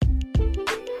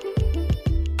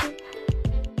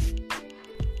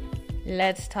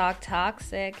Let's talk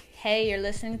toxic. Hey, you're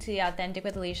listening to the Authentic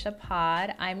with Alicia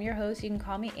pod. I'm your host. You can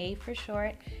call me A for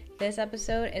short. This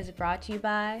episode is brought to you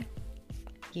by,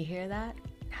 you hear that?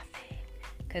 Nothing.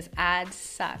 Because ads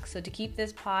suck. So to keep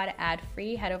this pod ad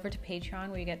free, head over to Patreon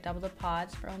where you get double the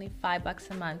pods for only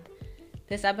 $5 a month.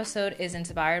 This episode is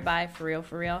inspired by, for real,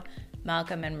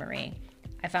 MALCOM and Marie.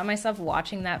 I found myself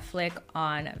watching that flick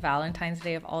on Valentine's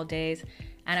Day of all days,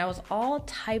 and I was all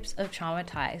types of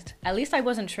traumatized. At least I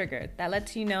wasn't triggered. That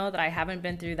lets you know that I haven't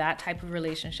been through that type of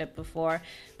relationship before,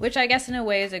 which I guess in a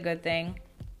way is a good thing.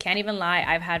 Can't even lie,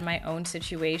 I've had my own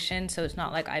situation, so it's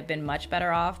not like I've been much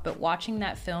better off, but watching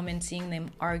that film and seeing them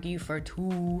argue for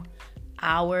 2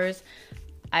 hours,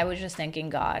 I was just thanking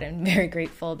God and very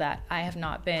grateful that I have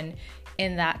not been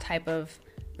in that type of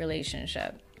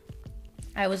relationship.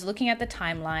 I was looking at the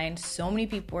timeline. So many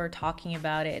people were talking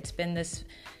about it. It's been this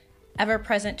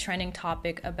ever-present trending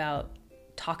topic about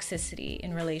toxicity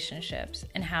in relationships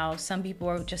and how some people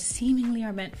are just seemingly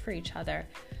are meant for each other.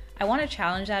 I want to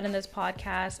challenge that in this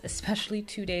podcast, especially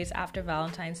 2 days after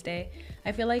Valentine's Day.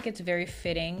 I feel like it's very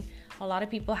fitting. A lot of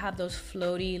people have those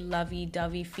floaty,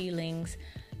 lovey-dovey feelings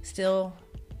still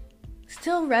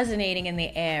resonating in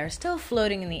the air, still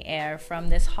floating in the air from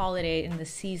this holiday in the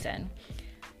season.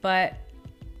 But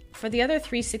for the other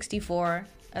 364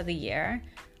 of the year,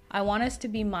 I want us to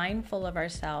be mindful of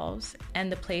ourselves and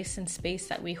the place and space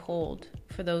that we hold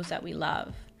for those that we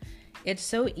love. It's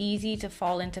so easy to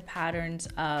fall into patterns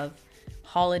of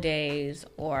holidays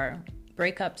or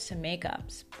breakups to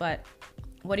makeups, but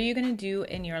what are you going to do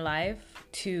in your life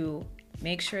to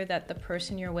make sure that the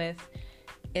person you're with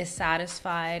is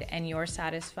satisfied and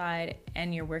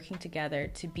you're working together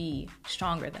to be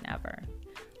stronger than ever?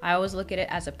 I always look at it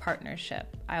as a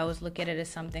partnership. I always look at it as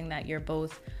something that you're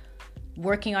both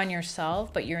working on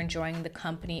yourself, but you're enjoying the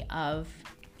company of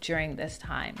during this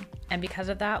time. And because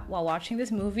of that, while watching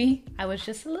this movie, I was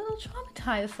just a little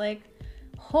traumatized. Like,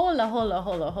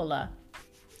 hola.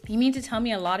 You mean to tell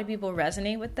me a lot of people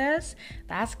resonate with this?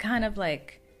 That's kind of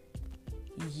like,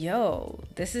 yo,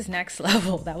 this is next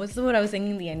level. That was what I was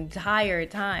thinking the entire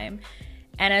time.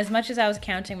 And as much as I was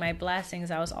counting my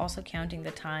blessings, I was also counting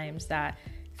the times that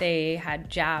they had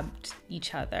jabbed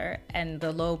each other and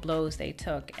the low blows they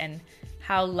took, and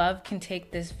how love can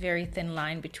take this very thin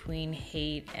line between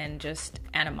hate and just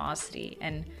animosity.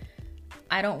 And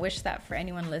I don't wish that for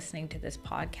anyone listening to this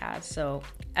podcast. So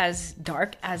as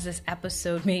dark as this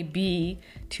episode may be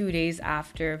 2 days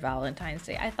after Valentine's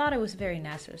Day, I thought it was very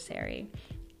necessary.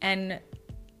 And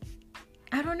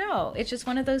I don't know, it's just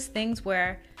one of those things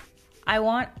where I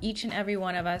want each and every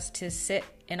one of us to sit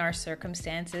in our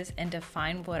circumstances and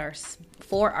define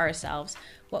for ourselves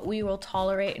what we will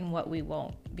tolerate and what we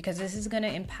won't, because this is going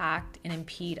to impact and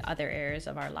impede other areas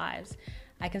of our lives.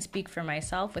 I can speak for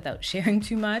myself without sharing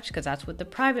too much, because that's what the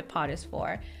private pod is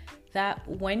for, that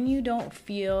when you don't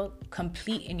feel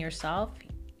complete in yourself,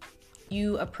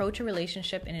 you approach a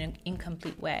relationship in an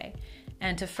incomplete way.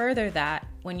 And to further that,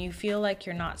 when you feel like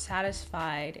you're not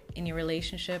satisfied in your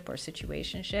relationship or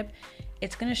situationship,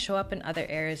 it's going to show up in other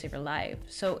areas of your life.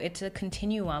 So it's a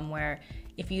continuum where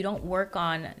if you don't work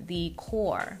on the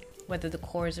core, whether the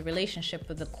core is a relationship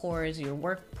or the core is your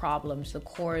work problems, the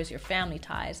core is your family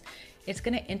ties, it's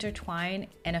going to intertwine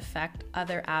and affect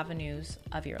other avenues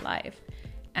of your life.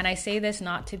 And I say this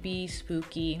not to be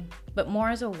spooky, but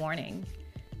more as a warning.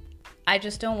 I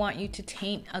just don't want you to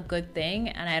taint a good thing,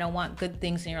 and I don't want good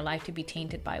things in your life to be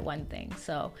tainted by one thing.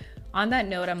 So on that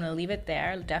note, I'm going to leave it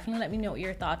there. Definitely let me know what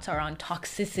your thoughts are on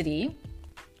toxicity.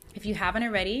 If you haven't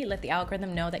already, let the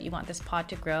algorithm know that you want this pod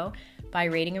to grow by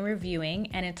rating and reviewing.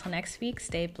 And until next week,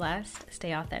 stay blessed,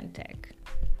 stay authentic.